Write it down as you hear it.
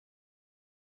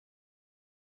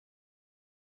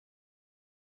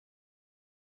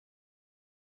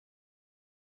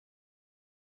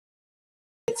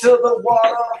to the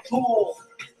water pool.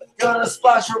 Gonna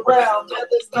splash around, and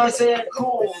it's nice and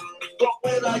cool. But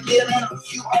when I get out,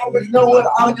 you already know what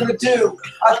I'm gonna do.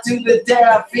 I do the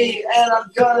daffy, and I'm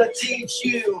gonna teach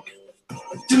you.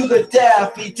 Do the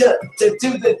daffy, do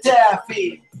the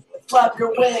daffy. Flap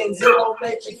your wings, it'll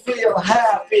make you feel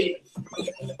happy.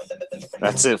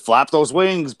 That's it. Flap those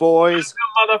wings, boys.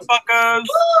 Motherfuckers.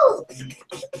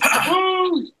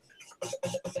 Woo!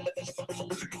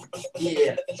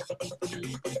 Yeah.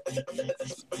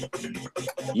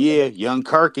 Yeah, Young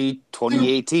Karky,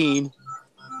 2018.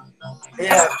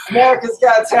 Yeah, America's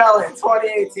Got Talent,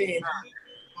 2018.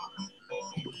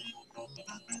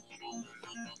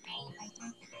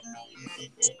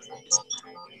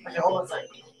 Okay, hold on a second.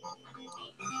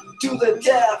 Do the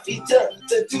daffy,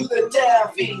 do the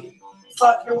daffy.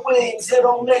 Flap your wings,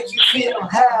 it'll make you feel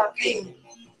happy.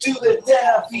 Do the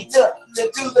daffy, do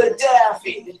the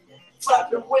daffy.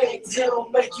 Flap your wings, it'll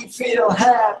make you feel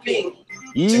happy.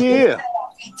 Yeah.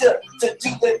 Do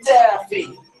the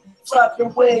daffy. Flap your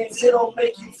wings, it'll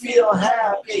make you feel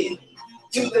happy.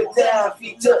 Do the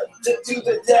daffy, do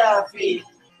the daffy.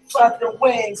 Flap your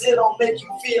wings, it'll make you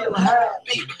feel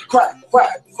happy. Quack,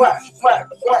 quack, quack, quack,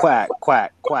 quack. Quack,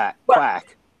 quack, quack,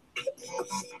 quack.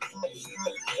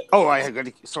 Oh, I got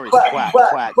to. Sorry. Quack, Quack,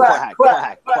 quack, quack, quack, quack,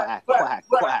 quack, quack, quack,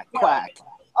 quack, quack.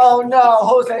 Oh no,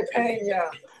 Jose Pena.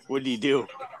 What do you do?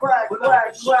 Quack,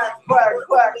 quack, quack, quack,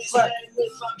 quack, quack.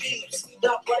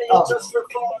 Oh,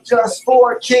 just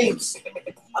for keeps.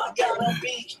 I got a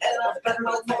beach and I bet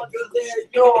no longer they're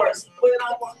yours. When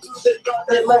I walk through the door,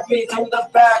 they let me through the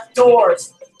back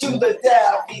doors. Do the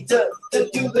daffy, do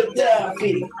the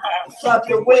daffy. Flap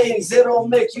your wings, it'll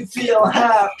make you feel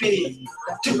happy.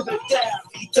 Do the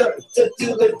daffy,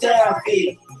 do the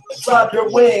daffy. Flap your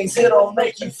wings, it'll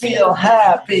make you feel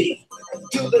happy.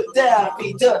 Do the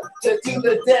daffy, do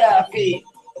the daffy.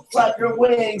 Flap your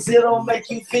wings, it'll make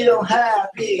you feel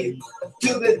happy.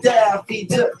 Do the daffy,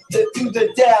 do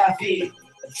the daffy.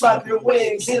 Flap your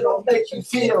wings, it'll make you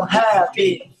feel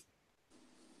happy.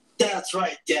 That's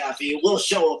right, Daffy. We'll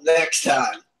show them next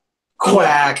time.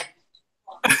 Quack.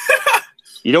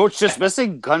 You know what's just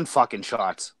missing? Gun fucking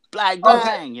shots. Blang,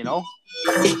 blang, you know?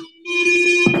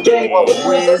 Game of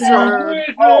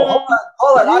Wizard. Oh,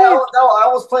 hold on. I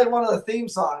almost played one of the theme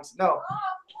songs. No.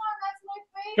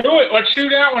 Do it. Let's do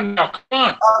that one now. Come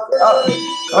on.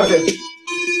 Okay.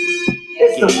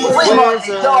 It's the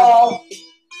Flea-Market, doll.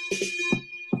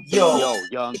 Yo,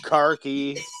 Young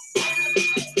Karky.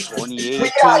 2018.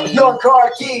 We got Young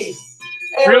Karky.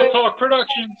 Real Talk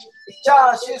Productions.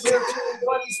 Josh is here too,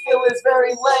 but he still is very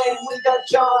lame. We got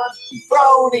John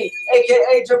Brony,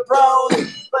 a.k.a.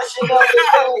 Jabroni. Fleshing out the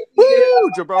day.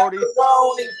 Woo, Jabroni.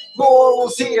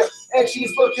 Laurel's here, and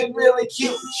she's looking really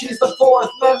cute. She's the fourth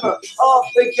member of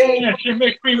the game. Yeah, she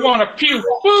makes me want to puke.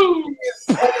 Woo!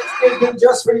 And it's given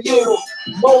just for you.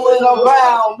 Rolling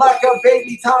around like a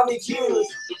baby Tommy Hughes.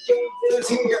 James is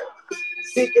here,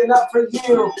 speaking up for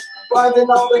you. Finding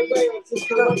all the grades, his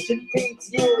production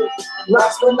beats you.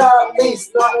 Last but not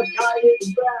least, not a kind of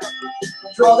rap.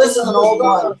 Oh, this is an old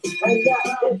one.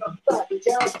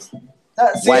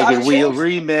 Wagon Wheel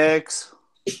Remix.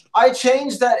 I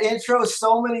changed that intro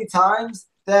so many times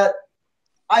that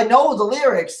I know the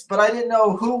lyrics, but I didn't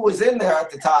know who was in there at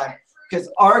the time. Because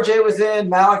RJ was in,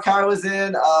 Malachi was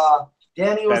in,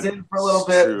 Danny was in for a little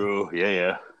bit. True,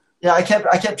 yeah. Yeah, I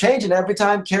kept changing every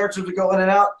time characters would go in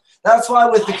and out. That's why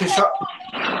with the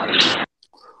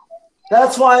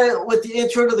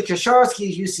intro to the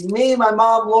Kosharskys, you see me, my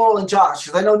mom, Laurel, and Josh.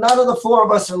 Because I know none of the four of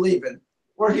us are leaving.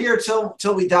 We're here till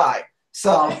we die.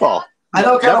 So well, I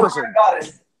know kind of about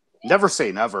it. Never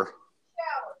say never.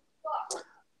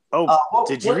 Oh,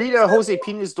 did you read Jose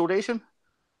Pena's donation?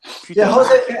 Yeah,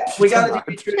 Jose, we got to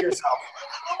be true to yourself.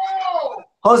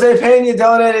 Jose Pena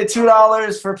donated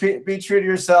 $2 for Be True to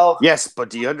Yourself. Yes,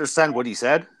 but do you understand what he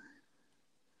said?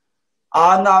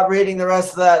 I'm not reading the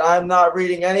rest of that. I'm not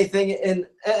reading anything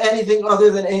other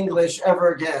than English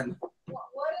ever again.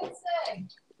 What did it say?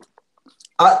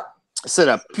 C'est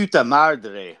la puta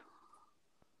madre.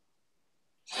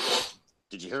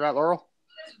 Did you hear that, Laurel?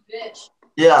 Bitch.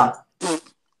 Yeah. Oh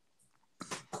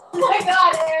my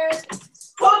God, Aaron.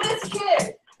 Oh, this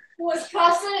kid was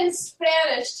cussing in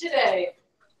Spanish today.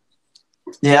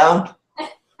 Yeah? I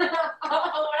went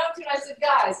up to him and I said,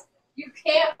 guys, you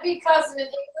can't be cussing in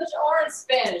English or in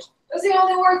Spanish. Those are the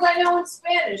only words I know in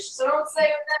Spanish, so don't say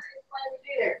them that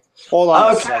either. Hold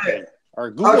on a second. Are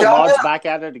Google mods back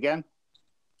at it again?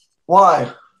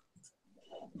 Why?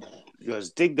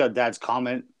 Because dig dad's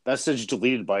comment. Message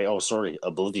deleted by,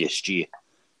 Oblivious G.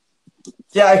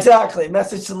 Yeah, exactly.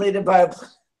 Message deleted by...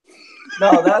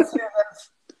 No, that's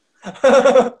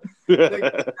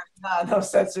Nah, no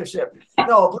censorship.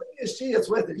 No, Oblivious G is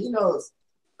with it. He knows.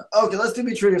 Okay, let's do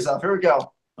Be True to Yourself. Here we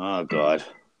go. Oh, God.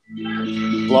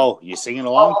 Flo, you singing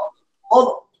along?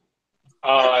 Hold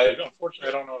Unfortunately,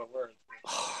 I don't know the words.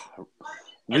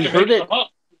 We heard it.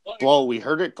 Flo, we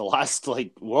heard it the last,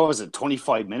 like, what was it,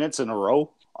 25 minutes in a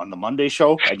row on the Monday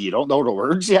show, and you don't know the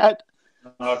words yet?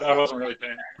 No, I wasn't really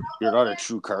paying. You're not a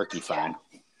true Karky fan.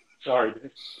 Sorry,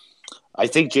 dude. I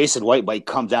think Jason White might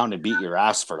come down and beat your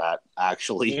ass for that,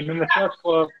 actually. I'm in the Sharks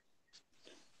Club.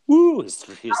 Woo, his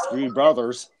three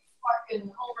brothers.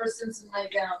 Fucking Homer Simpson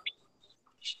night down.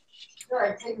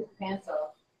 Alright, take your pants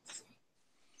off.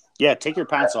 Yeah, take your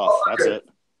pants off. That's it.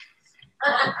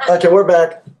 Okay, we're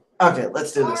back. Okay,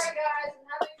 let's do this. Alright, guys,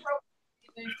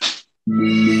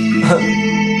 I'm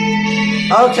having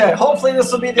Okay, hopefully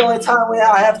this will be the only time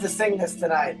I have to sing this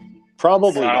tonight.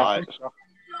 Probably I don't not. think so.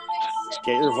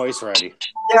 Get your voice ready.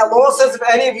 Yeah, Laurel says if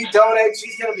any of you donate,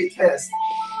 she's going to be pissed.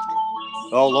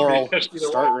 Oh, Laurel,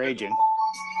 start raging.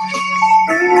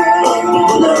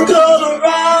 Look all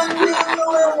around you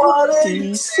and what do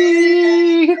you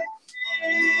see?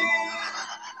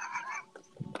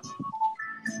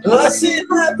 I see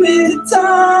happy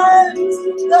times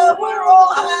that we're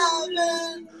all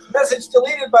having. Message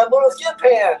deleted by Laurel's Get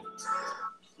Pan.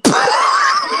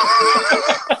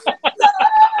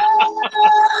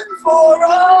 For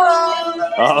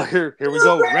us. Oh, here we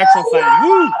go. Retro fan.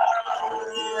 Woo!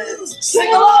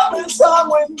 Sing along this song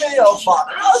with me, oh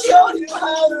Father. I'll show you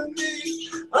how to be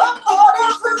a part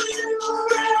of who you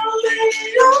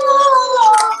really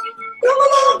are. Come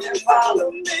along and follow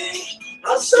me.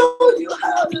 I'll show you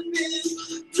how to be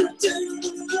true to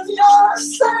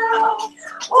yourself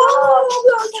all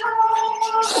the time.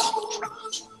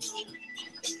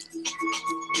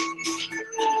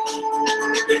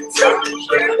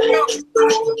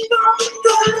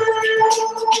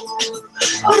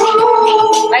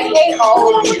 I hate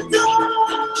all of you.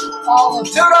 All of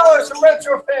you. $2 from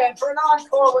Retro Fan for an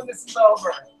encore when this is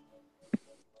over.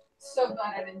 So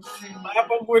glad I didn't stream. Slap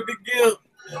him with the gift.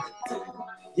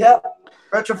 Yep.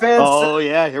 Retro Fans. Oh,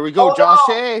 yeah. Here we go. Oh, Josh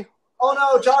no. A. Oh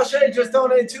no, Josh A just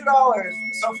donated $2.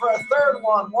 So for a third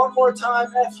one more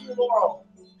time, F you, Laurel.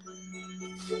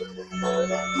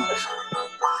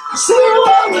 Sing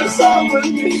along the song with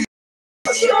me.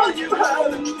 I'll show you how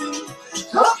to be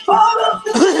a part of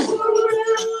the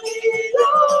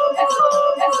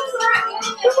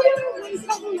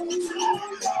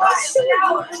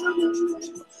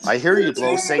I hear you,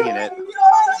 Flo, singing it.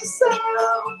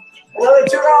 Another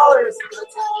 $2.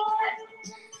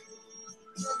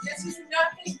 This is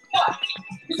nothing fun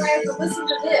because I have to listen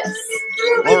to this.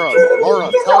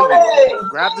 Laura, tell me.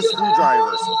 Grab the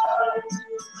screwdrivers.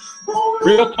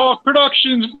 Real Talk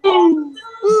Productions. Woo!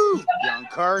 Woo! Young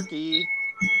Karky.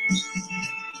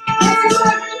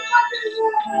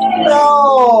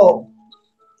 No!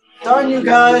 Darn you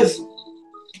guys.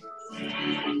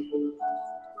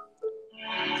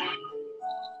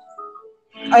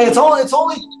 Hey, it's only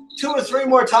 2 or 3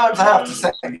 more times I have to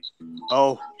sing.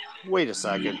 Oh, wait a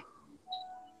second.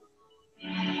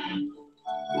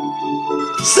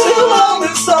 Sing along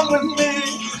this song with me.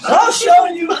 I'll show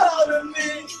you how to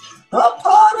be a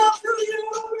part of who you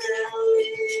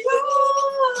really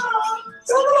are.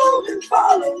 Come along and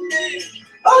follow me.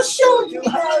 I'll show you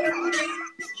how to be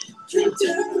true to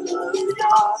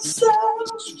yourself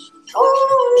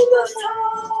all the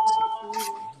time.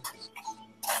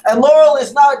 And Laurel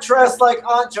is not dressed like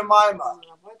Aunt Jemima.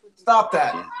 Stop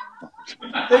that.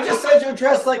 They just said you're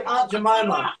dressed like Aunt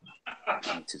Jemima.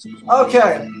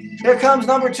 Okay, here comes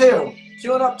number 2.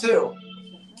 Queuing up 2.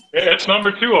 Yeah, it's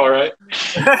number 2, all right.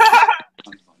 Okay,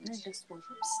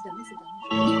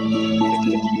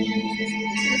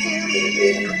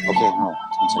 no.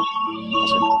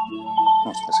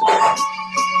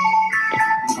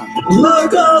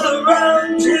 Look all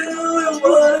around you and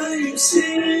what do you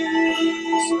see?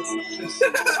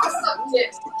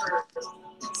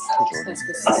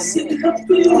 I see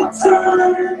happy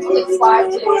times.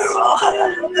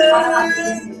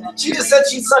 She just said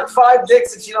she'd suck 5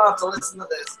 dicks and she don't have to listen to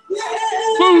this.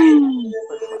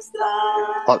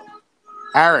 Look,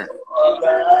 Aaron.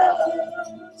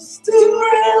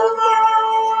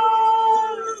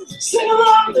 Sing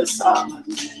along the song.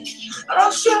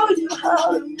 I'll show you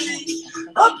how to be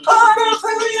a part of who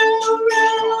you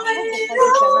really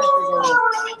are.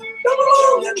 Come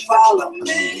along and follow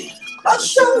me. I'll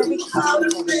show you how to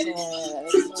be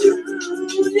true to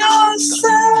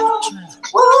yourself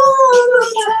all the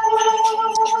time.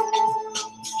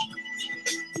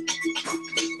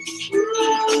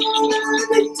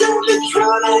 Be true to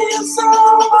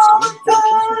yourself all the time.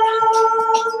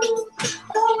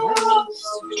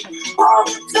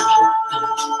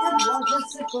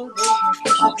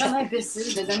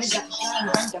 imbécile de donner de l'argent à une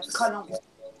bande de colons.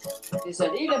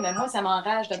 Désolée, là, mais moi, ça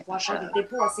m'enrage de pouvoir faire des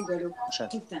dépôts à ces gars-là.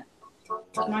 Tout le temps.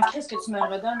 Je m'en crisse que tu me le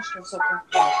redonnes, je trouve ça cool.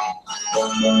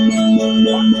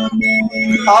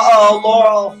 Uh-oh,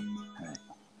 Laurel.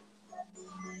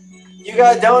 You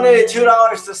got donated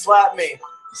 $2 to slap me.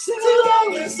 Sing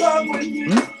along this song with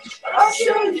me. I'll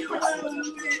show you how to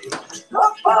be.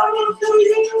 I'll follow through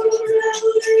you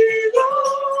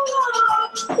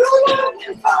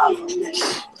and follow me.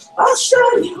 I'll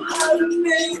show you how to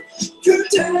make you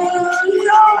do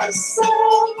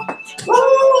yourself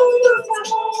all the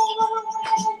time.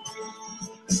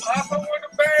 Papa with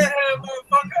a bad head,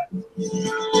 motherfucker.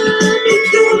 You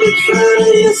can be true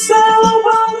to yourself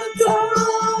all the time.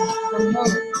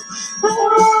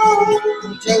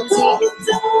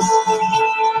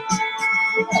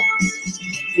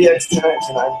 DX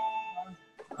tonight.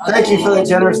 Thank you for the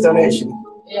generous donation.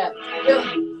 Yeah.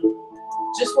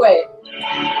 Just wait.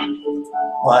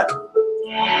 What? Sing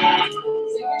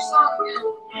your song again.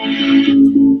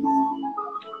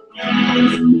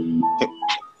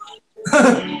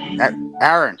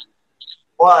 Aaron,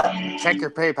 What? check your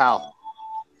PayPal.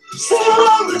 Sing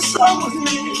along the song with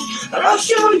me, and I'll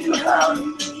show you how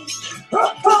to be a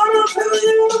part of who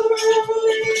you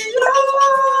really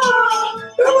are.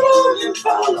 Come along and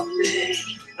follow me.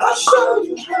 I'll show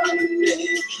you how to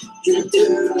be to do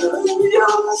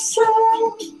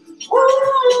yourself all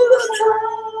the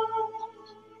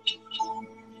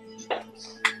time.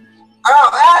 Oh,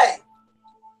 hey!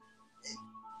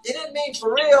 You didn't mean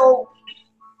for real.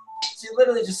 She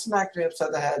literally just smacked me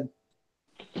upside the head.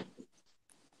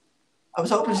 I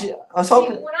was hoping. When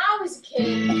I was a kid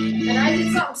and I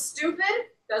did something stupid,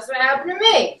 that's what happened to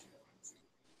me.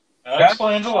 That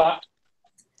explains a lot.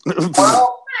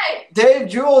 Well, Dave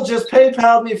Jewell just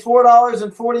PayPal'd me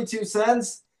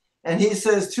 $4.42, and he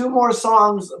says 2 more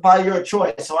songs by your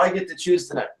choice, so I get to choose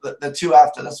the 2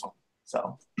 after this one.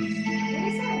 So. What is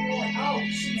that? Oh,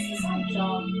 Jesus, I'm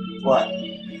dumb. What?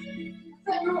 What's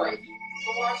that noise?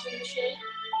 The washing machine?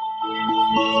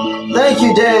 Thank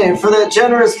you, Dave, for that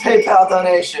generous PayPal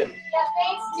donation. Yeah,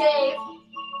 thanks, Dave.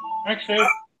 Thanks, Dave.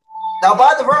 Now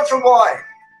buy the Virtual Boy.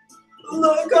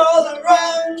 Look all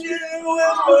around you and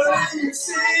what do you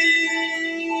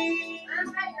see? I'm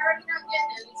already not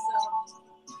getting any, so.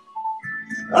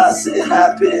 I see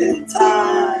happy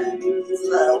times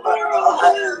that we're all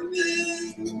having.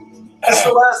 That's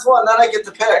the last one, then I get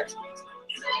to pick.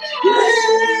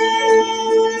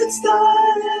 It's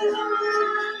time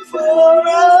for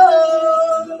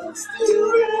us to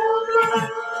realize.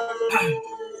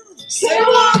 Sing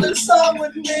along the song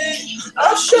with me.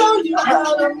 I'll show you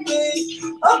how to be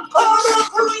a part of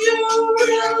who you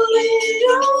really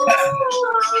are.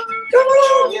 Come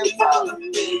along and follow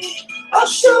me. I'll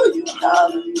show you how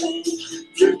to make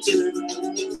you do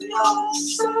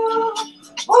yourself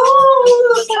all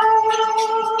the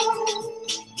time.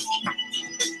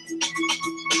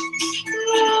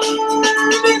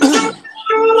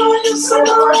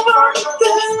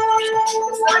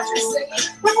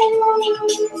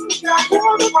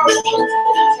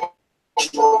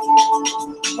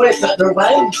 Wait, they're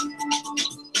waiting?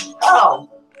 Oh.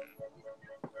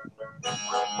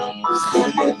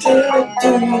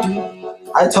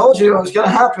 I told you it was going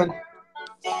to happen.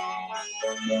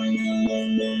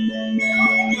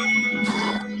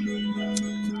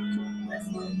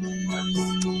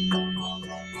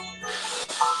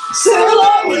 Sing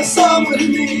along with song with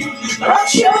me. I'll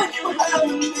show you how to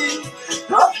be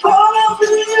a part of who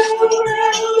you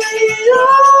really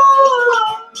are.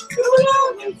 Come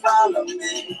along and follow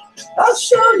me. I'll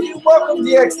show you. Welcome,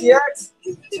 DXDX.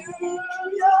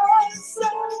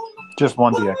 Just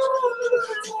one DX.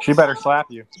 She better slap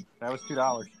you. That was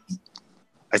 $2.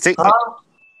 I think.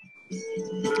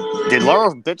 Did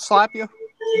Laura bitch slap you?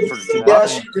 Yeah,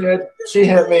 she did. She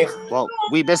hit me. Well,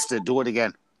 we missed it. Do it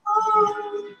again.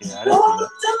 Yeah, I didn't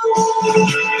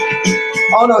see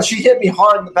that. Oh no, she hit me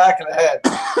hard in the back of the head.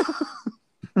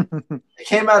 It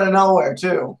came out of nowhere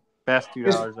too. Best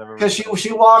 $2 ever. Because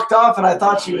she walked off and I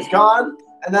thought she was gone,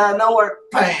 and then out of nowhere,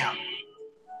 bam.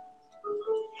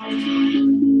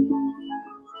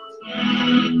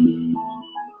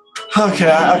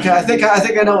 Okay. I think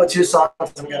I know what 2 songs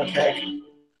I'm gonna pick.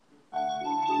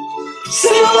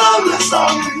 Sing along the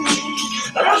song with me,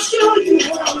 and I'll show you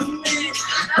how to be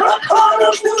a part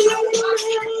of who you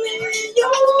really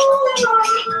are.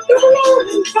 Come along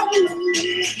and follow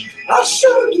me. I'll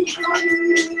show you how to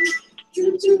do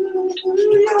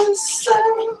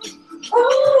yourself all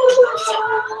the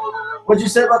time. What'd you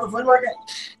say about the Flea-Market?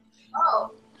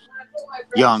 Oh.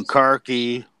 Young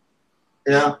Karky.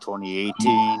 Yeah.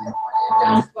 2018.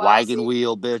 Wagon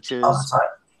wheel bitches. Oh, sorry.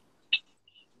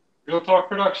 Real Talk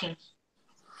Productions.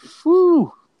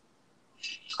 Woo.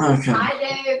 Okay. Hi,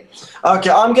 Dave. Okay,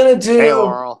 I'm gonna do. Hey,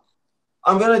 Laurel.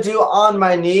 I'm gonna do On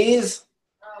My Knees,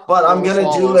 but I'm Little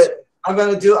gonna do swallows. it.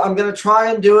 I'm gonna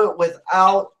try and do it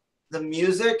without the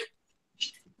music,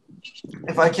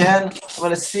 if I can. I'm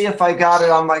gonna see if I got it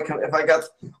on my. If I got.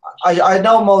 I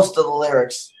know most of the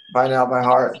lyrics by now by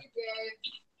heart, Hey,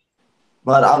 Dave.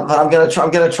 but I'm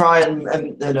gonna try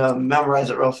and memorize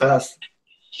it real fast.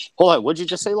 Hold on, what'd you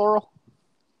just say, Laurel?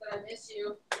 But I miss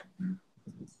you.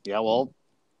 Yeah, well,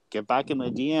 get back in my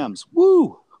DMs.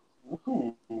 Woo!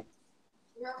 Ooh.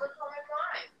 Remember coming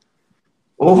mine?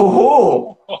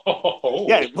 Oh, Oh,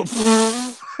 Yeah.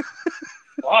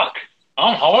 fuck.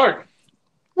 I'm hard.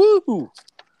 Woo!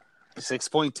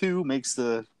 6.2 makes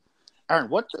the. Aaron,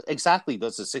 what exactly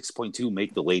does the 6.2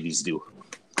 make the ladies do?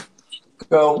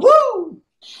 go woo! Oh,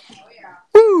 yeah.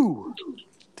 Woo!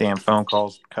 Damn phone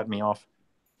calls cut me off.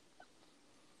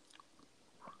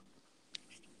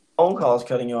 Phone calls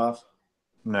cutting you off.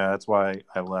 No, that's why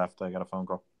I left. I got a phone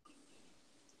call.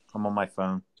 I'm on my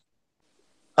phone.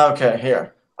 Okay,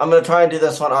 here. I'm gonna try and do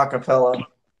this one a cappella.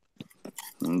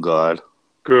 Oh, God.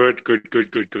 Good.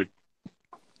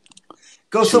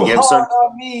 Go Should so we give hard some-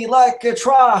 on me like a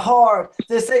try hard.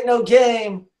 This ain't no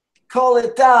game. Call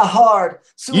it die hard.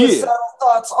 Suicidal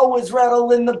thoughts always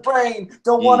rattle in the brain.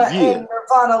 Don't want to Yeah. end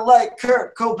Nirvana like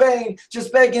Kurt Cobain.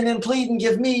 Just begging and pleading,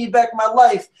 give me back my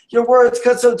life. Your words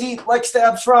cut so deep like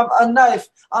stabs from a knife.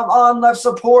 I'm on life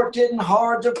support, getting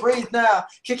hard to breathe now.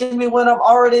 Kicking me when I'm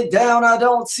already down, I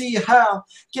don't see how.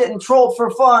 Getting trolled for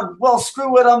fun, well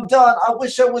screw it, I'm done. I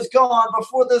wish I was gone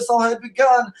before this all had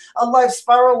begun. A life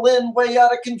spiraling way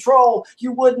out of control.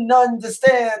 You wouldn't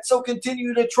understand, so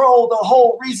continue to troll. The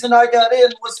whole reason I got in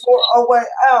was for a way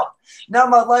out. Now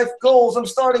my life goals, I'm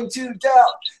starting to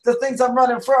doubt. The things I'm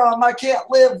running from, I can't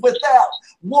live without.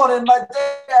 Wanting my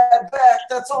dad back,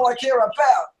 that's all I care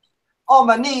about. On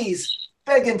my knees,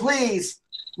 begging please,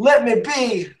 let me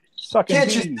be. Sucking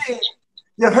Can't you bees. see?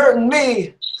 You're hurting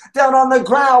me. Down on the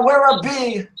ground where I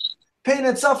be. Pain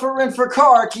and suffering for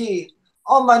Kosharskys.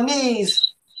 On my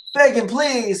knees, begging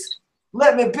please,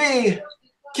 let me be.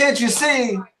 Can't you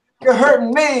see? You're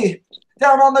hurting me.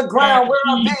 Down on the ground where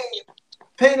I be.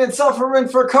 Pain and suffering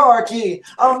for Kosharskys.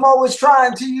 I'm always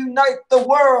trying to unite the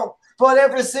world. But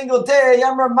every single day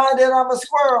I'm reminded I'm a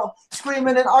squirrel.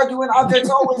 Screaming and arguing,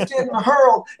 objects always getting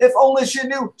hurled. If only she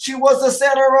knew she was the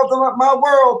center of my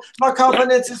world. My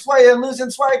confidence is swaying,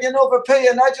 losing swag and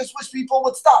overpaying. I just wish people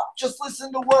would stop. Just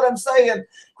listen to what I'm saying.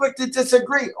 Quick to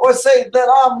disagree or say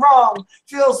that I'm wrong.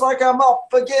 Feels like I'm up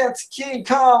against King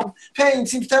Kong. Pain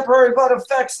seems temporary, but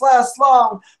effects last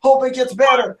long. Hope it gets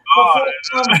better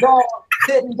before I'm gone.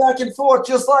 Hitting back and forth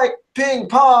just like ping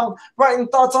pong. Writing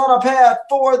thoughts on a pad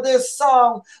for this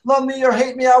song. Love me or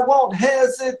hate me, I won't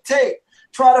hesitate.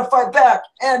 Try to fight back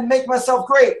and make myself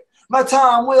great. My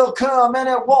time will come and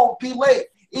it won't be late.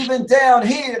 Even down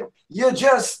here, you're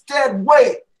just dead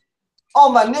weight.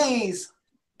 On my knees,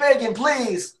 begging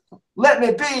please, let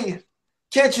me be.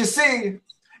 Can't you see?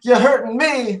 You're hurting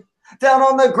me. Down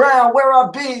on the ground where I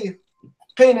be.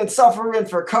 Pain and suffering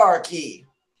for Kosharskys.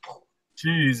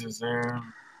 Jesus,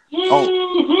 Aaron.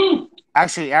 Oh,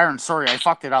 actually, Aaron, sorry, I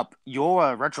fucked it up.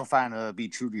 You're a retro fan. Be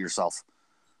true to yourself.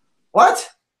 What?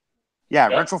 Yeah,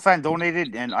 Yeah. retro fan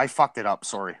donated, and I fucked it up.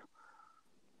 Sorry.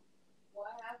 What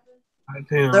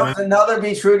happened? There was another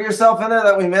Be True to Yourself in there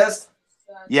that we missed?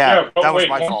 Yeah, but that was wait,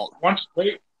 my fault.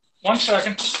 Wait, 1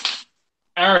 second.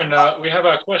 Aaron, we have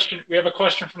a question. We have a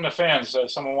question from the fans.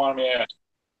 Someone wanted me to ask.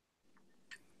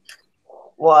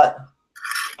 What?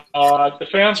 The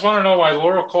fans want to know why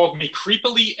Laura called me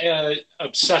creepily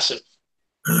obsessive.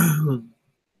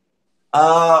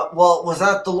 Well, was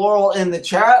that the Laurel in the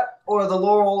chat or the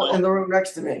Laurel in the room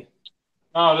next to me?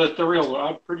 No, that's the real Laura.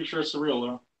 I'm pretty sure it's the real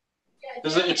Laura.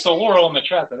 It's the Laurel in the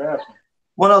chat that asked me.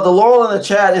 Well, no, the Laurel in the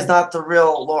chat is not the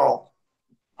real Laurel.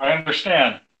 I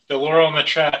understand. The Laurel in the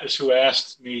chat is who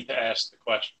asked me to ask the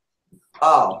question.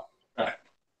 Oh. Right.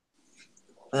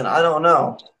 Then I don't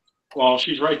know. Well,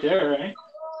 she's right there, right?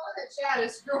 The chat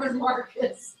is screwing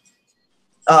Marcus.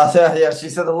 Yeah, she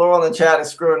said the Laurel in the chat is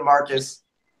screwing Marcus.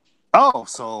 Oh,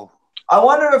 so I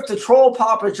wonder if the troll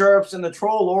Papa Jerps and the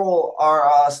troll Laurel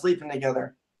are sleeping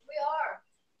together. We are.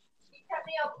 He kept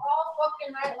me up all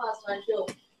fucking night last night, too.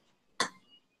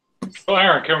 Well,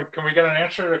 Aaron, can we get an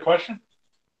answer to the question?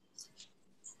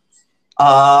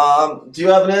 Do you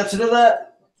have an answer to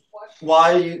that?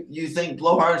 Why you think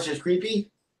Blowhard is just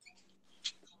creepy?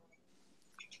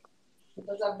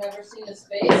 Because I've never seen his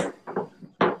face.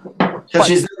 Because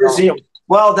she's never seen.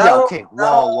 Well, that okay.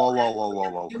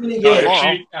 Whoa. Too many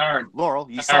games.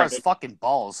 Laurel, you saw his fucking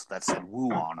balls that said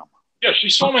 "woo" on them. Yeah, she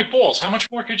saw my balls. How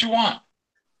much more could you want?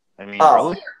 I mean,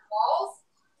 Balls?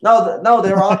 No,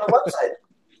 they were on the website.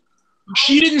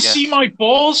 She didn't see my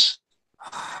balls?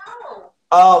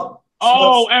 Oh,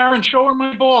 Aaron, show her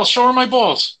my balls. Show her my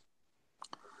balls.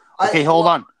 Okay, hold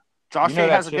on. Josh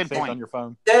has a good point. point. On your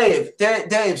phone. Dave,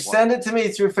 send it to me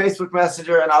through Facebook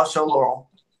Messenger, and I'll show Laurel.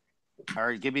 All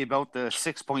right, give me about the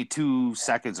 6.2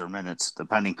 seconds or minutes,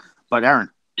 depending. But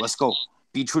Aaron, let's go.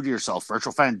 Be true to yourself.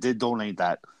 Virtual Fan did donate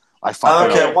that. I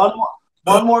fucked it up.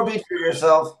 One more be true to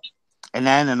yourself. And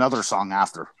then another song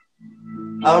after.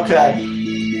 Okay.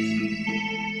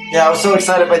 Yeah, I was so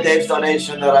excited by Dave's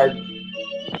donation that I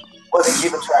wasn't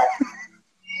keeping track.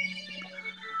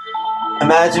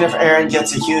 Imagine if Aaron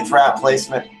gets a huge rap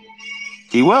placement.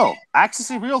 He will.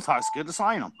 Access Real Talk's good to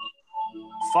sign him.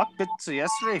 Fuck bits of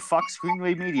yesterday. Fuck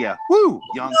Screenway Media. Woo!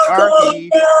 Young Sharky.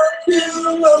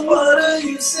 What do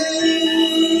you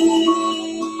see?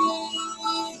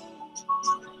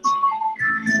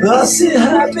 I see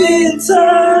happy times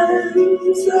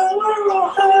that we're all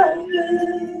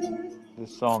having.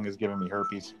 This song is giving me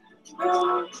herpes.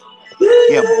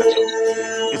 Yeah,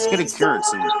 it's gonna cure it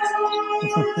soon.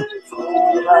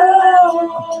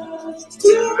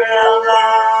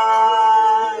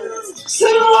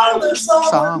 Sing along the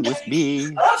Song with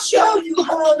me. I'll show you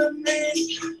how to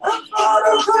make a part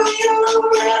of who you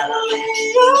really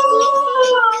are.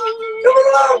 Come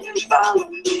along and follow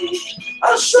me.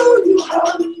 I'll show you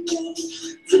how to make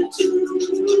to do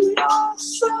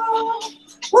yourself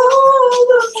all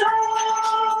the time.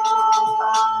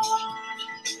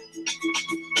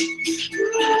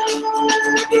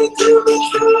 To be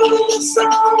true,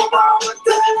 yourself all the time.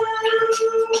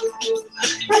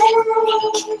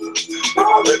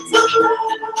 All the time.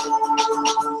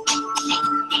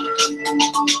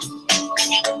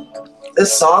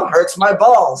 This song hurts my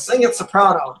balls. Sing it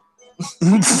soprano.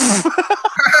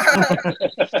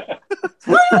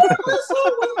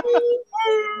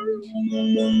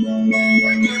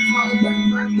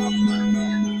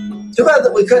 Too bad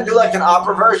that we couldn't do like an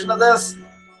opera version of this.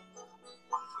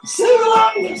 Sing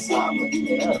along this song with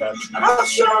me, and I'll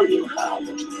show you how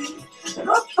to be a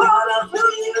part of who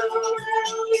you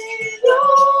really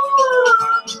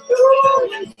are. You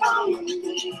really follow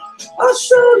me. I'll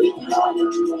show you how to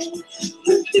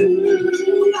do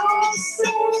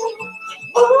yourself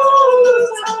all the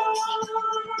time.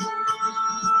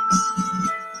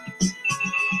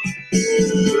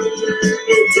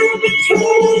 To be true to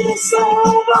yourself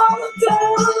all the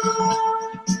time.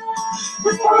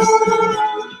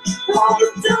 All the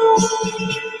time.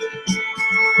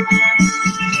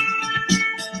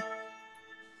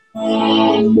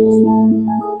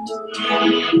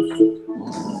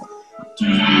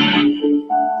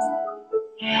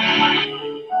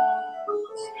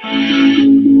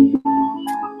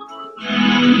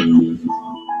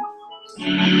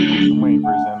 I'm waiting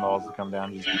for his in-laws to come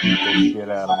down and just beat the shit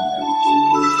out of him.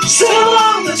 Sing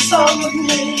along the song with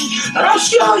me, and I'll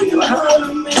show you how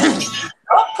to make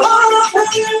a part of who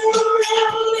you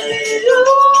really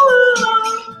are.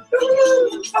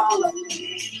 You follow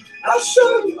me. I'll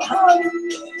show you how to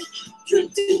make to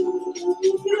do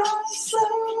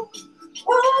yourself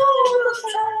all the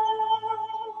time.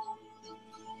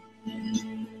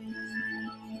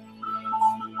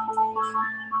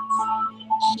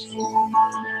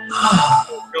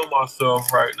 I feel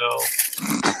myself right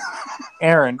now.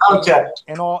 Aaron, Okay.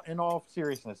 in all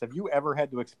seriousness, have you ever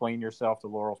had to explain yourself to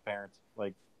Laurel's parents?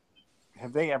 Like,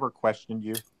 have they ever questioned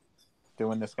you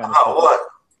doing this kind of stuff? What?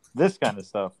 This kind of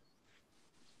stuff.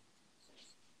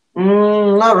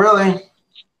 Not really.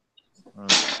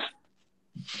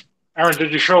 Aaron,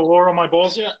 did you show Laura my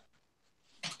balls yet?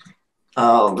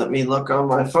 Let me look on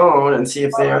my phone and see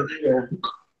if they are there.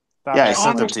 Stop Yeah, I it.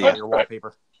 sent them to you. Your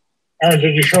wallpaper. Aaron,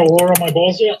 did you show Laura my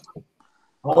balls yet?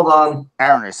 Hold on.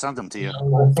 Aaron, I sent them to you. On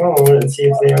my phone and see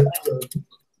if they are there.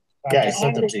 Yeah, I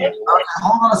sent them to you. Okay,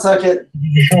 hold on a second. Did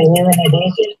you show Laura my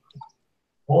balls yet?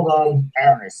 Hold on.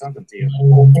 Aaron, I sent them to you. On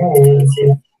my phone and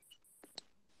see.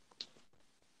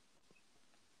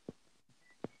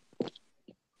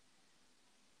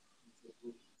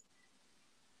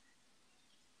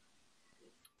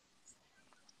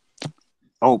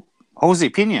 Oh, Jose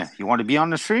Pina, you want to be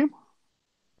on the stream?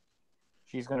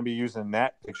 She's going to be using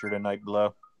that picture tonight,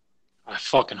 Blow. I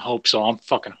fucking hope so. I'm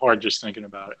fucking hard just thinking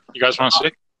about it. You guys want to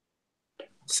see?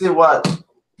 See what?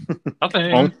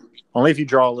 Nothing. Only if you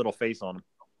draw a little face on him.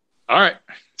 All right.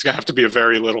 It's going to have to be a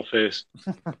very little face.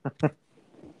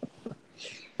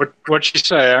 What'd she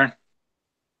say, Aaron?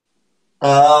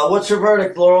 What's your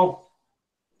verdict, Laurel?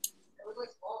 It was like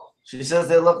She says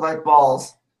they look like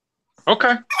balls.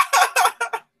 Okay.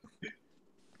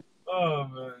 Oh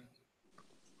man.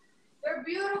 They're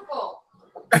beautiful.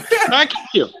 Thank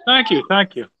you. Thank you.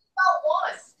 Thank you. Not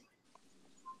one.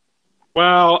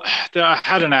 Well, I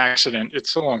had an accident.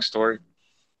 It's a long story.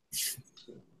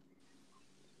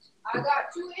 I got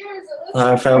 2 ears.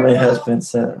 Our family has been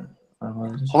sent.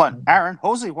 Hold on, Aaron.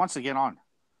 Jose wants to get on.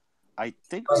 I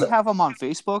think we have him on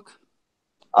Facebook.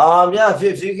 Yeah,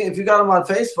 if you got him on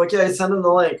Facebook, yeah, send him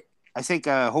the link. I think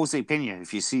Jose Pena.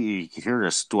 If you see, you can hear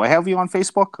this. Do I have you on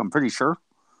Facebook? I'm pretty sure.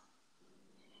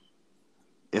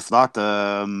 If not,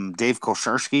 Dave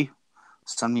Kosharsky,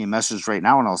 send me a message right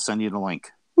now, and I'll send you the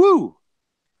link. Woo!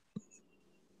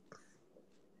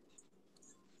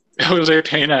 Jose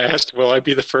Pena asked, "Will I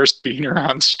be the first beaner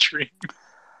on stream?"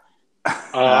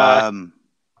 Wow.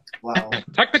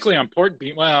 Technically, I'm port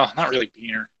bean. Well, not really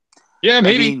beaner. Yeah,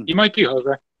 maybe you might be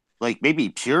Jose. Like maybe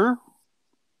pure.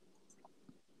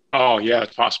 Oh yeah,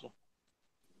 it's possible.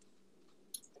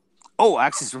 Oh,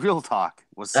 Axis Real Talk.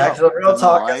 What's up? Axis Real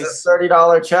Talk is a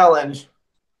 $30 challenge.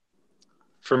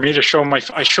 For me to show my,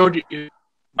 I showed you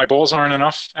my balls aren't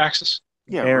enough. Axis.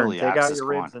 Yeah, Aaron, really. take Axis, out your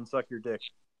ribs and suck your dick.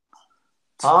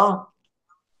 Huh?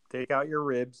 Take out your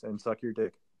ribs and suck your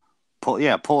dick. Pull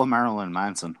a Marilyn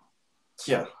Manson.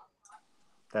 Yeah.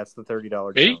 That's the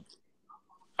 $30 Me? challenge.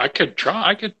 I could try.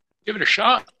 I could give it a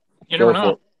shot. You never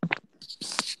know.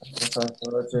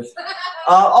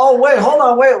 Oh wait, hold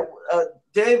on, wait.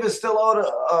 Dave is still owed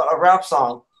a rap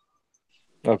song.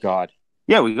 Oh God.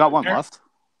 Yeah, we got one left.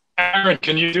 Aaron,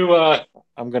 can you do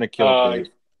I'm gonna kill you.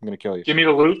 I'm gonna kill you. Give Me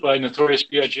the Loot by Notorious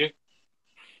B.I.G.?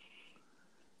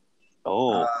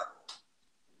 Oh.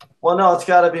 Well, no, it's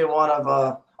got to be one of.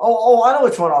 I know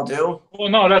which one I'll do. Well,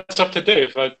 no, that's up to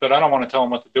Dave, but I don't want to tell him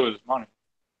what to do with his money.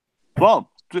 Well,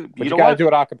 but you got to do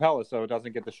it a cappella so it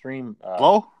doesn't get the stream.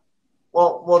 Blow?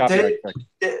 Well, Dave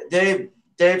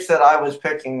said I was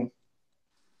picking.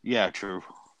 Yeah, true.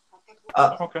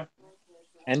 Okay.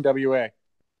 NWA.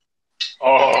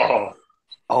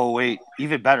 Oh, wait.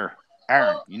 Even better.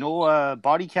 Aaron, you know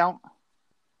Body Count?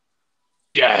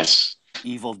 Yes.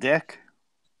 Evil Dick?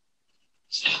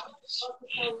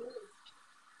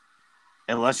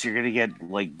 Unless you're gonna get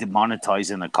like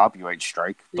demonetized in a copyright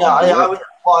strike.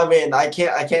 I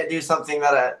can't do something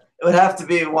that it would have to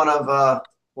be one of.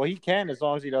 Well, he can as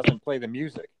long as he doesn't play the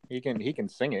music. He can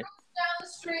sing it.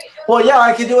 Well, yeah,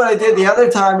 I can do what I did the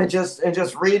other time and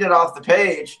just read it off the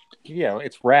page. Yeah,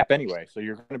 it's rap anyway, so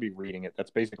you're going to be reading it.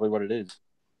 That's basically what it is.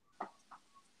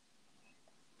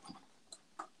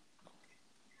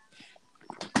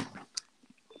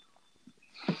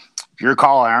 Your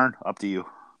call, Aaron. Up to you.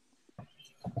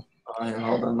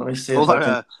 Hold on, let me see.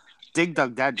 Dig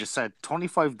Dug Dad just said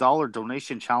 $25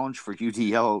 donation challenge for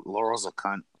UDL. Laurel's a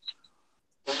cunt.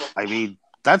 I mean,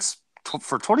 that's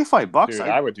for $25. Dude,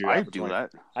 I would do that. I'd do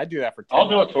that. I'd do that for $10. I'll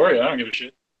do it for you. I don't give a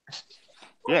shit.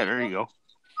 Yeah, there you go.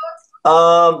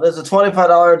 There's a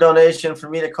 $25 donation for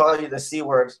me to call you the C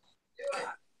word.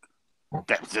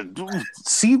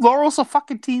 See, Laurel's a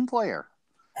fucking team player.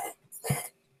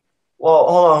 Well,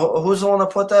 hold on. Who's the one that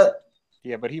put that?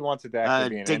 Yeah, but he wants it to actually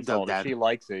be an insult. If he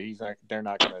likes it, they're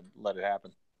not going to let it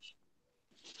happen.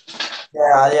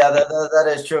 Yeah,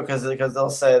 that is true because they'll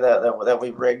say that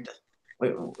we rigged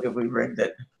we rigged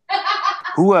it.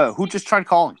 Who just tried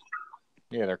calling?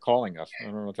 Yeah, they're calling us. I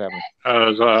don't know what's happening. It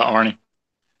was Arnie.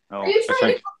 Oh, Are you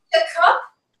trying to get the cup?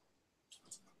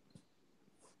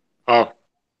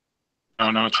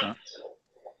 Oh. No, it's not.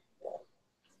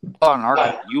 On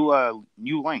Art,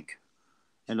 new link.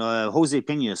 And Jose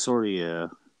Pena, sorry,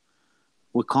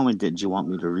 what comment did you want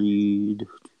me to read?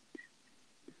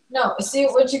 No, see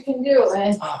what you can do,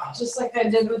 and just like I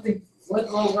did with the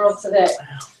little girl today.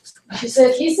 He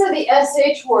said the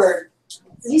SH word.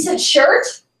 He said shirt?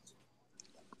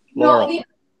 Laurel. No,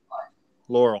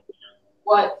 Laurel.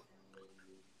 What?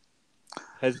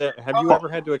 Have you ever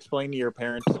had to explain to your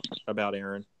parents about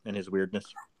Aaron and his weirdness?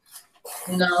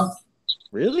 No.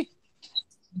 Really?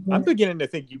 Mm-hmm. I'm beginning to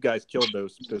think you guys killed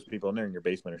those people in there in your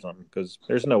basement or something, because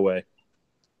there's no way.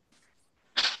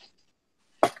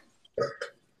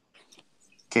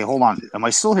 Okay, hold on. Am I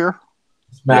still here?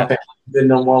 Yeah. Didn't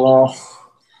know more, Laurel.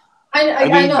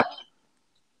 I know.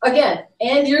 Again,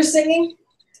 and you're singing.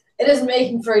 It is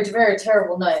making for a very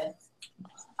terrible night.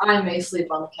 I may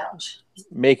sleep on the couch.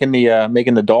 Making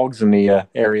the dogs in the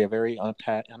area very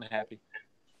unhappy.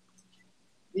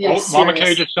 Yes, Mama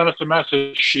Kay just sent us a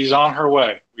message. She's on her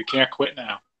way. We can't quit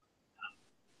now.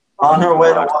 On her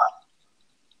way to what?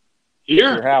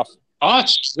 Here. Your house. Oh,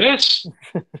 it's this.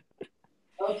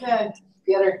 Okay,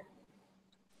 get her.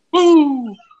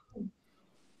 Woo!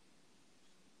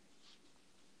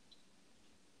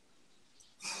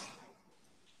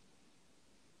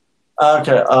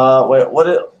 Okay. Wait.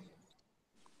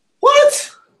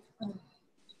 What?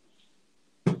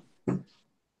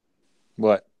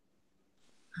 What?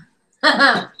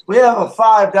 We have a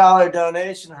 $5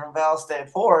 donation from Val State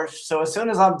Porsche. So as soon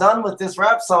as I'm done with this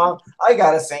rap song, I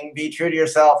gotta sing "Be True to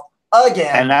Yourself"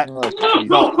 again. And that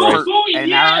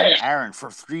Yeah. Aaron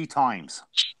for 3 times.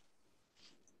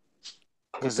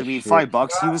 Because it'd be Shit.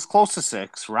 $5. He was close to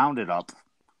 6. Rounded up.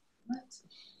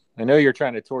 I know you're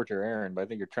trying to torture Aaron, but I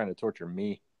think you're trying to torture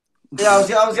me. Yeah, I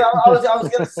was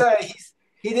gonna say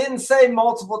he didn't say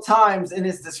multiple times in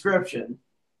his description,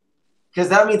 because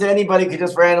that means anybody could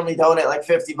just randomly donate like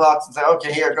 $50 and say,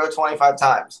 "Okay, here, go 25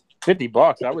 times."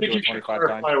 $50, I would think do you it should 25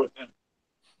 times. clarify with him.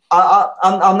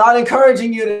 I'm not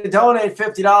encouraging you to donate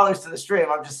 $50 to the stream.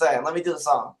 I'm just saying, let me do the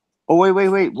song. Oh,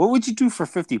 wait. What would you do for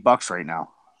 $50 right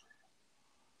now?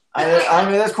 I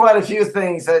mean, there's quite a few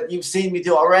things that you've seen me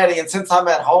do already, and since I'm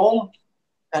at home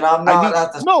and I'm not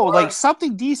at the store, like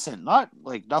something decent, not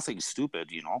like nothing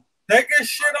stupid, you know. Take a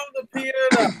shit on the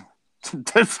piano.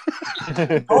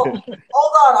 hold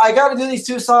on, I got to do these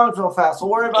 2 songs real fast.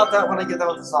 We'll worry about that when I get done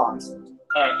with the songs. All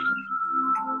right.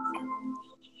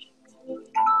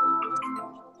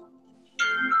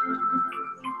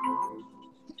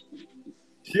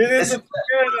 Shit in the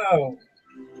piano.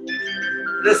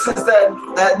 This is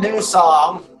that new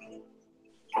song,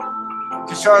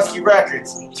 Kosharskys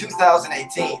Records,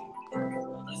 2018.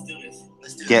 Let's do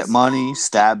this. Get money,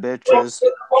 stab bitches. In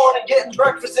the morning, getting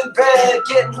breakfast in bed,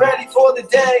 getting ready for the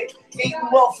day, eating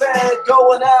well fed,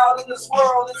 going out in this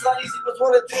world. It's not easy, but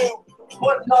what to do.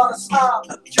 Putting on a smile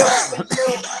just for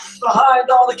you. Behind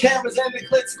all the cameras and the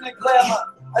glitz and the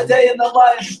glamour. A day in the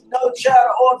life, no chatter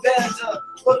or banter.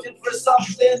 Looking for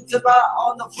something to buy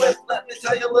on the flip. Let me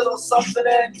tell you a little something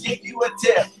and give you a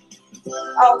tip.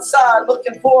 Outside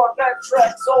looking for back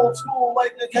tracks, old school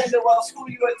like Nintendo. I'll school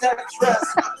you a Tetris.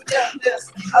 Yeah,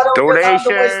 this. I don't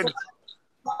Donation.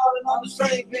 On the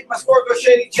street, make my score go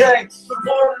shady J. From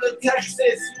Florida to Texas,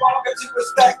 you all got to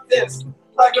respect this.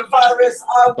 Like a virus,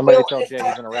 I Somebody will tell Jay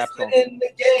he's in a rap song. in the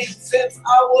game since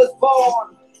I was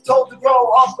born. Told to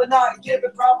grow up but not give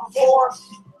it proper form.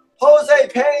 Jose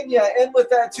Pena in with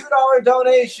that $2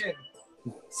 donation.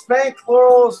 Spank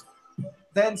plurals,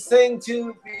 then sing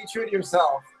to Be True to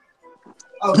Yourself.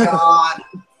 Oh, God.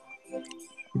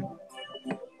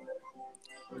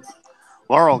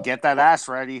 Laurel, get that ass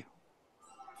ready.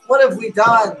 What have we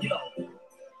done?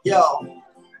 Yo.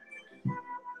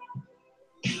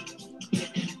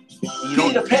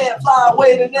 Peter Pan, fly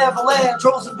away to Neverland,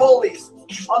 trolls and bullies.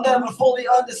 I'll never fully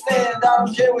understand. I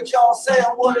don't care what y'all say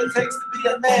on what it takes to be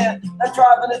a man. Not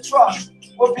driving a truck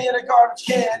or being a garbage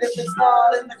can. If it's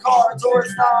not in the cards or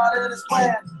it's not in his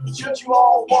plan, should you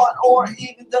all want or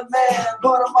even demand?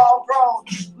 But I'm all grown,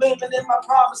 living in my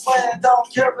promised land.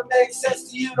 Don't care if it makes sense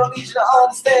to you, don't need you to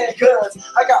understand. Cause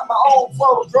I got my own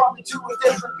flow, drawn into a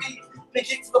different beat. They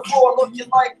kick to the floor looking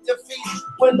like defeat.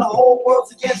 When the whole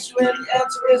world's against you and the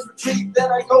answer is retreat,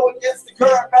 then I go against the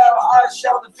current battle I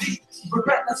shall defeat.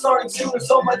 Regret not starting sooner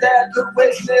so my dad could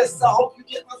witness. I hope you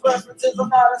get those references, I'm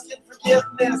not asking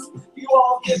forgiveness. You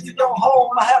all get to go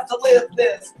home, I have to live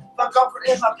this. My comfort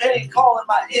in my pain, calling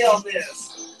my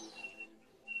illness.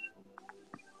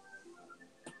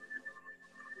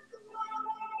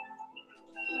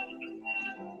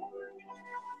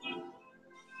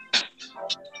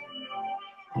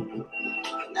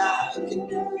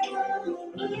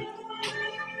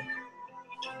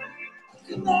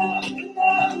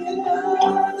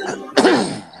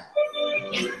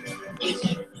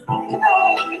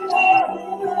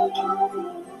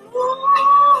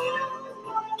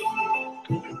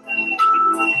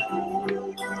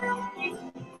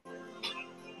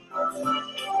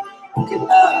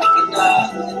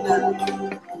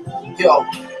 Yo.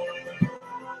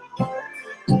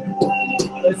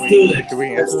 Let's do this. Can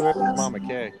we answer this? Mama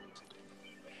K.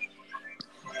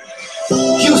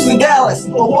 Houston, Dallas, a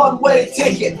one-way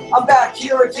ticket. I'm back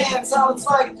here again, sounds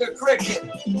like a cricket.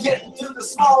 Getting through the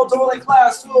small door like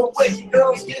glass through a wicket.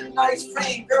 Girls getting ice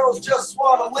cream, girls just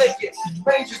want to lick it.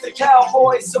 Rangers to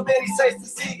cowboys, so many sights to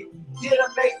see. Here to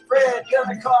make bread,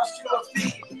 gonna cost you a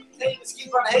fee. Haters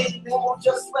keep on hating, they won't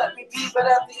just let me be. But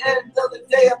at the end of the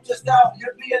day, I'm just out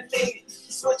here being me.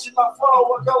 Switching my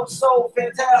flow, I go so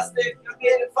fantastic. I've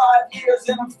been in 5 years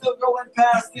and I'm still going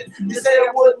past it. They say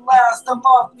it wouldn't last a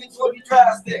month, things would be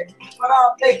drastic. But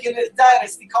I'm making it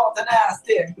dynasty called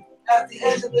dynastic. At the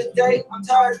end of the day, I'm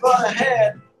tired but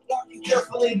ahead. Walking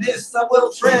carefully, this I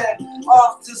will tread.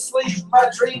 Off to sleep,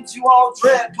 my dreams you all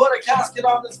dread. Put a casket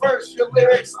on this verse, your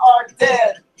lyrics are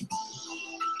dead.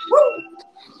 Woo!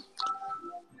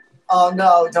 Oh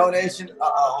no, donation.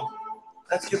 Uh-oh.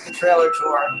 Let's get the trailer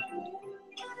tour.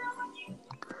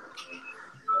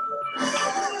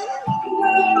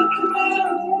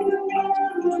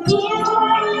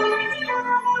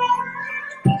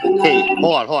 Hey,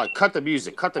 hold on. Cut the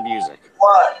music.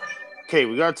 What? Okay,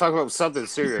 we gotta talk about something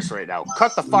serious right now.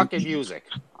 Cut the fucking music.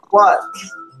 What?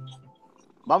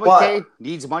 Mama What? K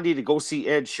needs money to go see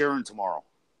Ed Sheeran tomorrow.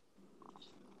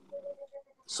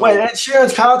 So, Wait, Ed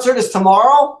Sheeran's concert is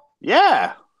tomorrow?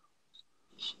 yeah.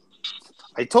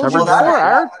 I told you Well, before,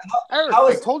 that- Aaron. how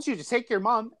I is- told you to take your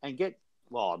mom and get.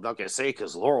 Well, I'm not gonna say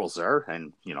because Laurel's there,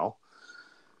 and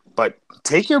but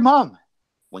take your mom.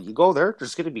 When you go there,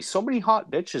 there's gonna be so many hot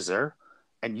bitches there,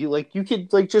 and you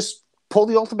could just pull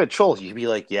the ultimate troll. You'd be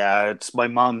like, yeah, it's my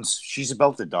mom's. She's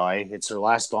about to die. It's her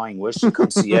last dying wish to come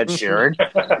see Ed Sheeran.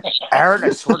 Aaron,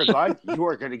 I swear to God, you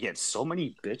are gonna get so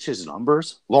many bitches'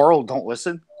 numbers. Laurel, don't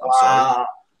listen. I'm sorry.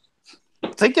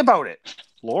 Think about it.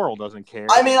 Laurel doesn't care.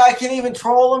 I mean, I can even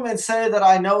troll him and say that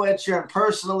I know Ed Sheeran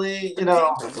personally, Even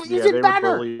they would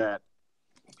better. bully that.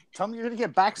 Tell me you're gonna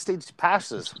get backstage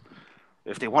passes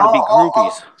if they want to be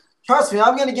groupies. Trust me,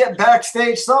 I'm going to get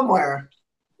backstage somewhere.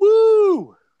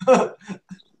 Woo!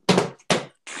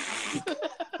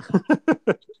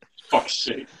 Fuck's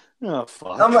sake. Oh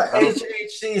fuck.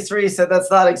 HHC3 said that's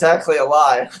not exactly a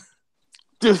lie.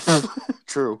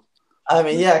 True. I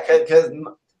mean, yeah, because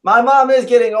my mom is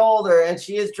getting older and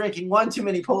she is drinking one too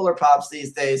many Polar Pops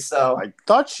these days. So I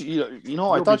thought she,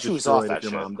 I thought she was off that if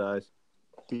your shit. mom dies.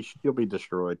 You'll be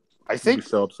destroyed. I You'll think. be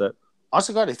so upset.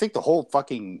 Honestly, God, I think the whole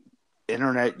fucking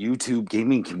internet, YouTube,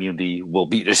 gaming community will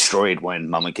be destroyed when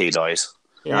Mama K dies.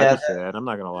 Yeah, I'd be sad. I'm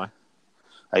not gonna lie.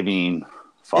 I mean,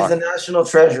 he's fuck. a national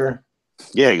treasure.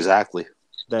 Yeah, exactly.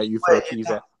 That you throw cheese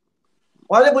at.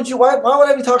 Why would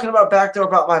I be talking about backdoor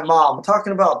about my mom? I'm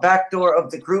talking about backdoor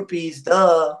of the groupies,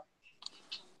 duh.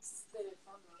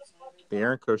 The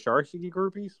Aaron Kosharskys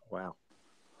groupies? Wow.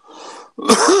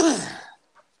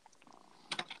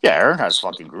 Yeah, Aaron has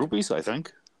fucking groupies, I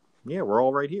think. Yeah, we're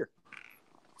all right here.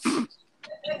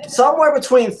 Somewhere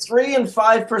between 3 and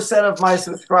 5% of my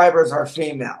subscribers are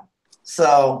female.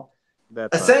 So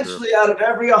That's essentially out of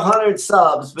every 100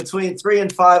 subs, between 3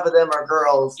 and 5 of them are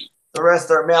girls. The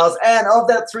rest are males. And of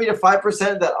that 3 to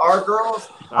 5% that are girls,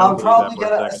 I'm probably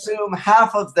going to assume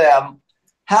half of them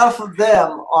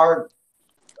are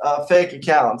fake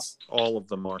accounts. All of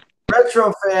them are.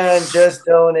 Retrofan just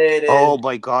donated. Oh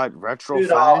my God, Retrofan.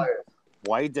 $2.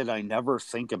 Why did I never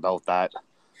think about that?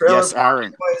 Trailer Yes,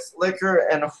 Aaron. Boys, liquor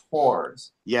and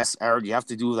whores. Yes, Aaron, you have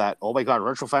to do that. Oh my God,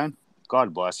 Retrofan.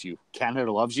 God bless you.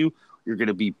 Canada loves you. You're going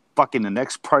to be fucking the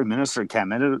next Prime Minister of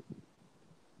Canada.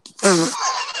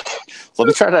 Let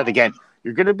me try that again.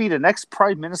 You're going to be the next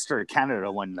Prime Minister of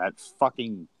Canada when that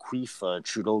fucking queef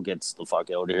Trudeau gets the fuck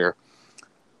out of here.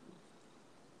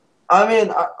 I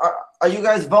mean, are you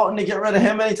guys voting to get rid of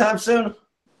him anytime soon?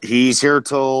 He's here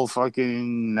till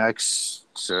fucking next,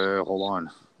 hold on,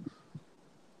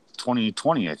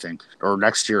 2020, I think, or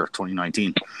next year,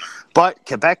 2019. But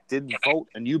Quebec did vote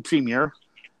a new premier.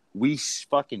 We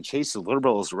fucking chased the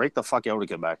Liberals right the fuck out of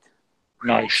Quebec.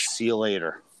 Nice. See you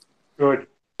later. Good.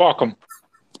 Fuck them.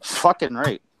 Fucking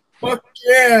right. Fuck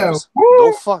yeah.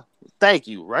 No fuck. Thank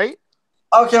you. Right.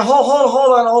 Okay,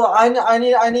 hold on.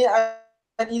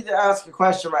 I need to ask a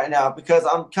question right now because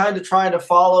I'm kind of trying to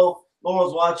follow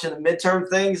Laurel's watching the midterm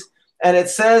things, and it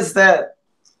says that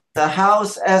the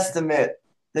House estimate,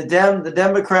 the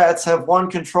Democrats have won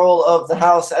control of the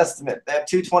House estimate. They have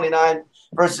 229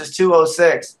 versus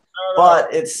 206,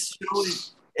 but it's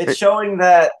showing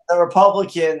that the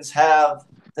Republicans have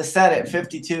the Senate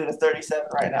 52 to 37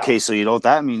 right now. Okay, so you know what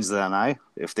that means then,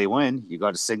 if they win, you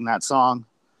got to sing that song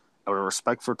out of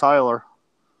respect for Tyler.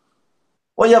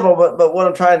 Well, yeah, but what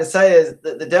I'm trying to say is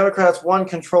that the Democrats won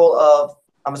control of,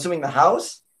 I'm assuming, the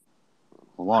House?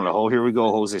 Hold on. Oh, here we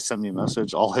go. Jose sent me a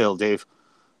message. All hail, Dave.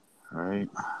 All right.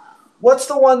 What's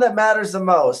the one that matters the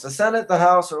most? The Senate, the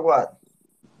House, or what?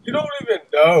 You don't even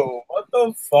know. What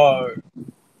the fuck?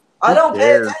 I don't pay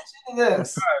cares? attention to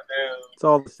this. Goddamn. It's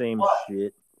all the same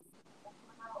shit.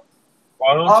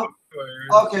 Why don't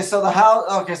you Okay, so the House.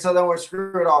 Okay, so then we're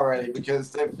screwed already because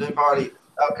they've already.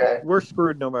 Okay. We're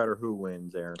screwed no matter who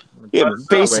wins, Aaron. Yeah, It's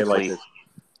the way basically. this.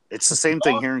 It's the same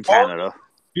thing here in Canada.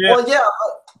 Yeah. Well, yeah,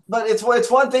 but it's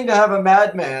one thing to have a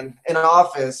madman in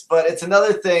office, but it's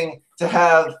another thing to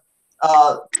have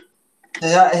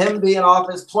him be in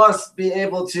office plus be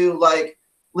able to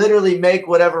literally make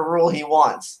whatever rule he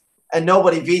wants and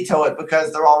nobody veto it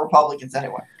because they're all Republicans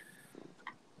anyway.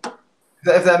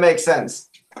 If that makes sense.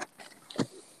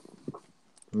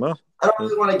 Well, I don't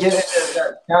really want to get into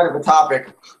that kind of a topic.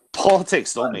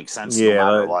 Politics don't make sense no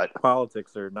matter what.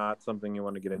 Politics are not something you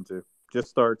want to get into. Just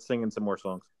start singing some more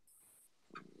songs.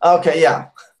 Okay, yeah.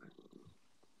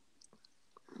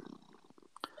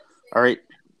 All right.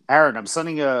 Aaron, I'm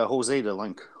sending Jose the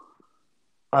link.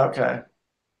 Okay.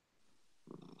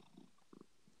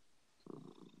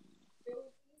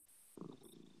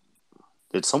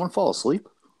 Did someone fall asleep?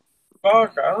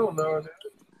 Fuck, I don't know.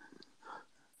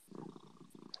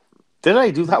 Did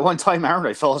I do that one time, Aaron?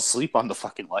 I fell asleep on the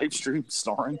fucking live stream,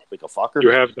 snoring like a fucker. You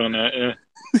have done that, yeah.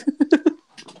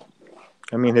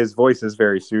 I mean, his voice is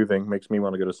very soothing. Makes me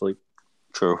want to go to sleep.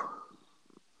 True.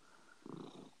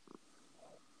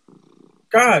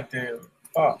 God damn.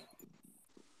 Fuck.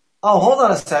 Oh, hold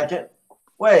on a second.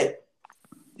 Wait.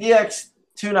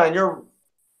 DX29,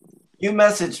 you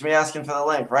messaged me asking for the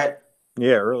link, right?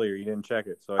 Yeah, earlier you didn't check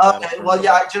it, so. Okay. Well,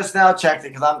 yeah, I just now checked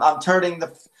it because I'm turning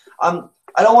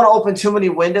I don't want to open too many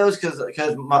windows because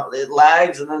it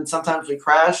lags and then sometimes we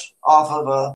crash off of